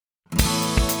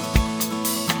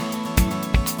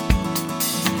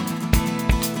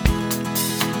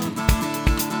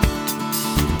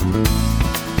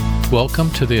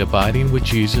Welcome to the Abiding with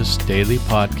Jesus Daily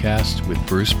Podcast with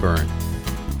Bruce Byrne.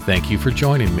 Thank you for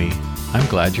joining me. I'm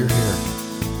glad you're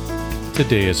here.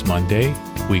 Today is Monday,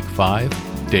 Week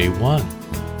 5, Day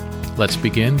 1. Let's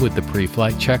begin with the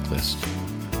pre-flight checklist.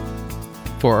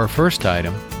 For our first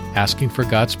item, asking for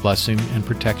God's blessing and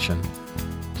protection,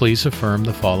 please affirm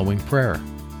the following prayer.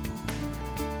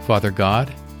 Father God,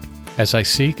 as I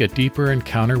seek a deeper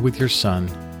encounter with your Son,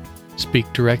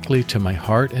 speak directly to my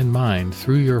heart and mind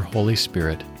through your Holy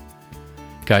Spirit.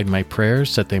 Guide my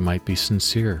prayers that they might be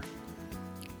sincere.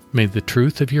 May the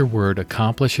truth of your word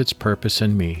accomplish its purpose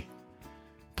in me.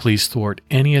 Please thwart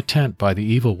any attempt by the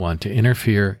evil one to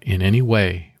interfere in any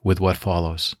way with what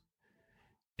follows.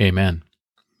 Amen.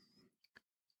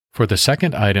 For the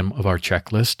second item of our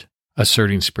checklist,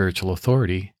 asserting spiritual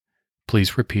authority,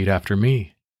 please repeat after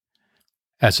me.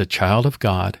 As a child of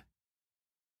God,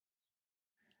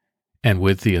 and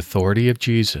with the authority of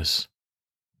Jesus,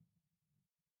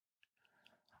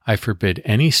 I forbid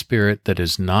any spirit that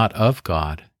is not of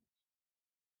God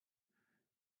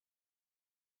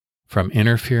from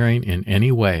interfering in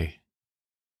any way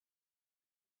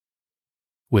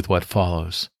with what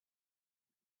follows.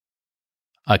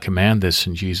 I command this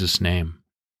in Jesus' name.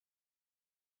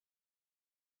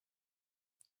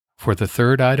 For the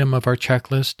third item of our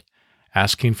checklist,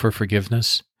 asking for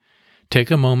forgiveness, take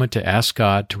a moment to ask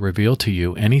God to reveal to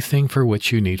you anything for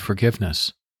which you need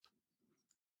forgiveness.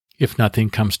 If nothing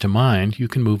comes to mind, you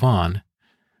can move on,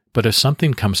 but if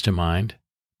something comes to mind,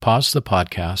 pause the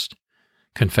podcast,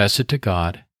 confess it to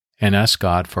God, and ask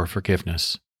God for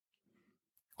forgiveness.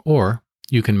 Or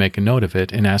you can make a note of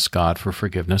it and ask God for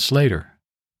forgiveness later.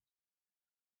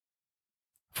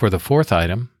 For the fourth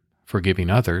item, forgiving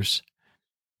others,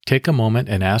 take a moment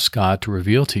and ask God to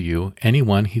reveal to you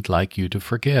anyone He'd like you to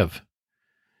forgive.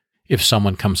 If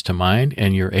someone comes to mind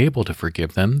and you're able to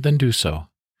forgive them, then do so.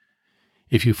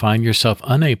 If you find yourself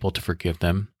unable to forgive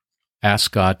them, ask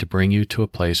God to bring you to a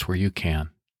place where you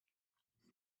can.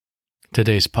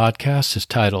 Today's podcast is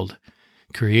titled,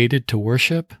 Created to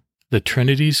Worship, the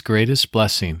Trinity's Greatest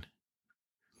Blessing.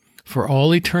 For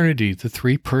all eternity, the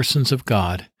three persons of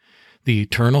God, the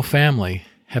eternal family,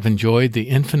 have enjoyed the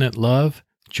infinite love,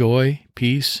 joy,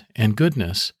 peace, and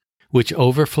goodness which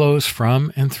overflows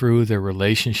from and through their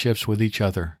relationships with each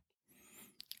other.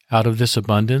 Out of this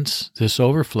abundance, this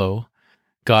overflow,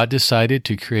 God decided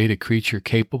to create a creature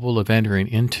capable of entering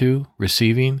into,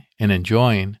 receiving, and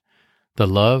enjoying the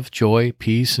love, joy,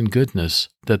 peace, and goodness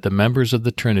that the members of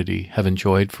the Trinity have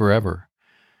enjoyed forever.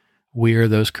 We are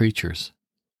those creatures.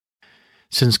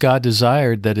 Since God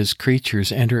desired that His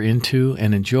creatures enter into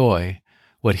and enjoy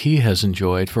what He has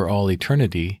enjoyed for all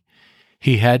eternity,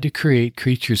 He had to create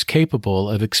creatures capable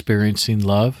of experiencing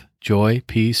love, joy,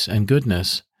 peace, and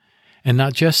goodness, and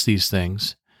not just these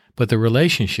things, but the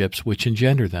relationships which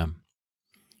engender them.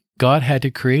 God had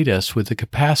to create us with the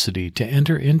capacity to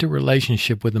enter into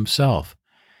relationship with Himself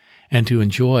and to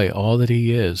enjoy all that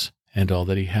He is and all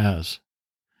that He has.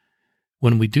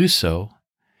 When we do so,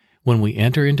 when we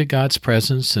enter into God's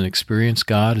presence and experience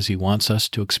God as He wants us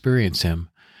to experience Him,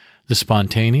 the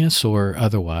spontaneous or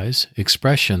otherwise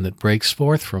expression that breaks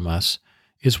forth from us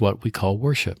is what we call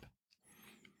worship.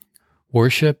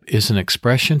 Worship is an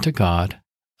expression to God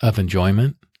of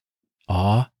enjoyment,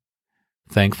 awe,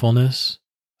 thankfulness,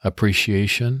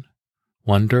 appreciation,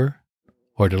 wonder,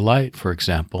 or delight, for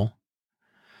example,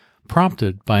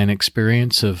 prompted by an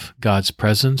experience of God's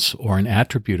presence or an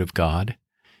attribute of God,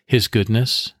 His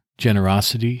goodness,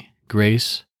 generosity,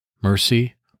 grace,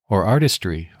 mercy, or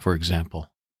artistry, for example.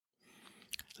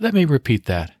 Let me repeat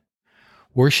that.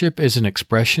 Worship is an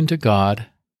expression to God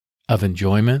of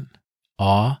enjoyment,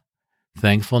 awe,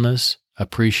 thankfulness,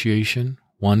 appreciation,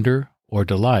 wonder, or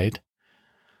delight,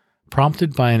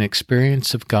 prompted by an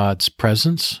experience of God's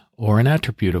presence or an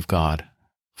attribute of God,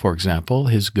 for example,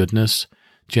 His goodness,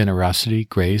 generosity,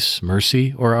 grace,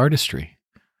 mercy, or artistry.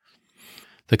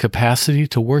 The capacity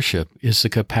to worship is the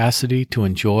capacity to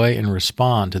enjoy and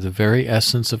respond to the very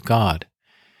essence of God,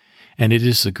 and it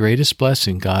is the greatest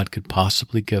blessing God could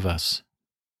possibly give us.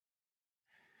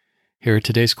 Here are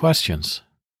today's questions.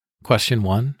 Question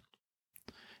 1.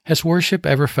 Has worship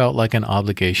ever felt like an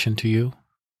obligation to you?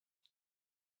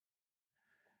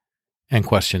 And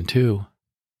question 2.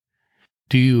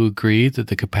 Do you agree that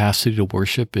the capacity to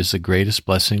worship is the greatest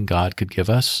blessing God could give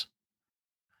us?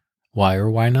 Why or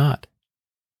why not?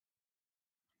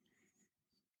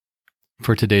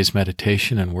 For today's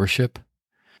meditation and worship,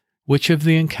 which of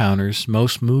the encounters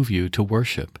most move you to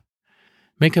worship?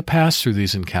 Make a pass through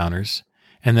these encounters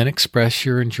and then express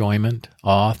your enjoyment,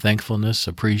 awe, thankfulness,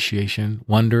 appreciation,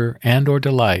 wonder, and or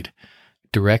delight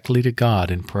directly to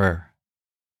God in prayer.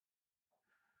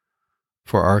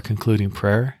 for our concluding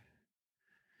prayer.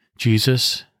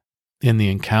 Jesus, in the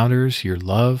encounters, your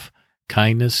love,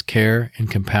 kindness, care, and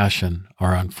compassion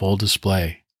are on full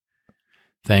display.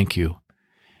 Thank you,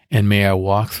 and may I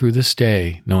walk through this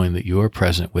day knowing that you are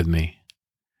present with me.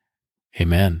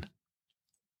 Amen.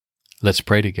 Let's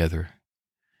pray together.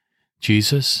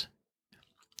 Jesus,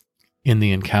 in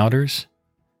the encounters,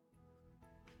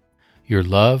 your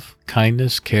love,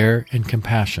 kindness, care, and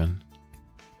compassion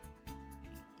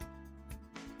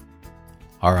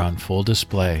are on full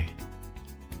display.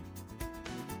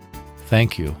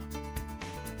 Thank you,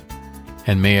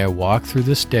 and may I walk through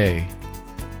this day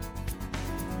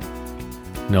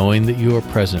knowing that you are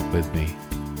present with me.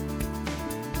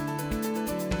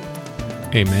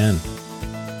 Amen.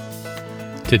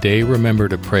 Today, remember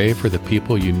to pray for the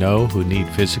people you know who need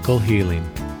physical healing.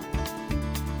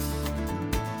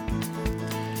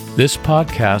 This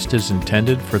podcast is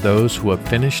intended for those who have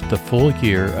finished the full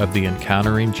year of the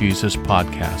Encountering Jesus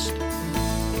podcast.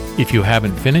 If you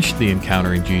haven't finished the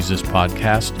Encountering Jesus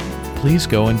podcast, please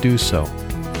go and do so.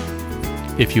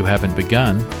 If you haven't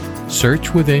begun,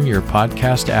 search within your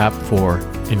podcast app for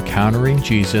Encountering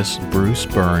Jesus Bruce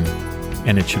Byrne,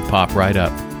 and it should pop right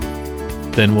up.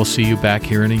 Then we'll see you back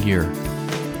here in a year.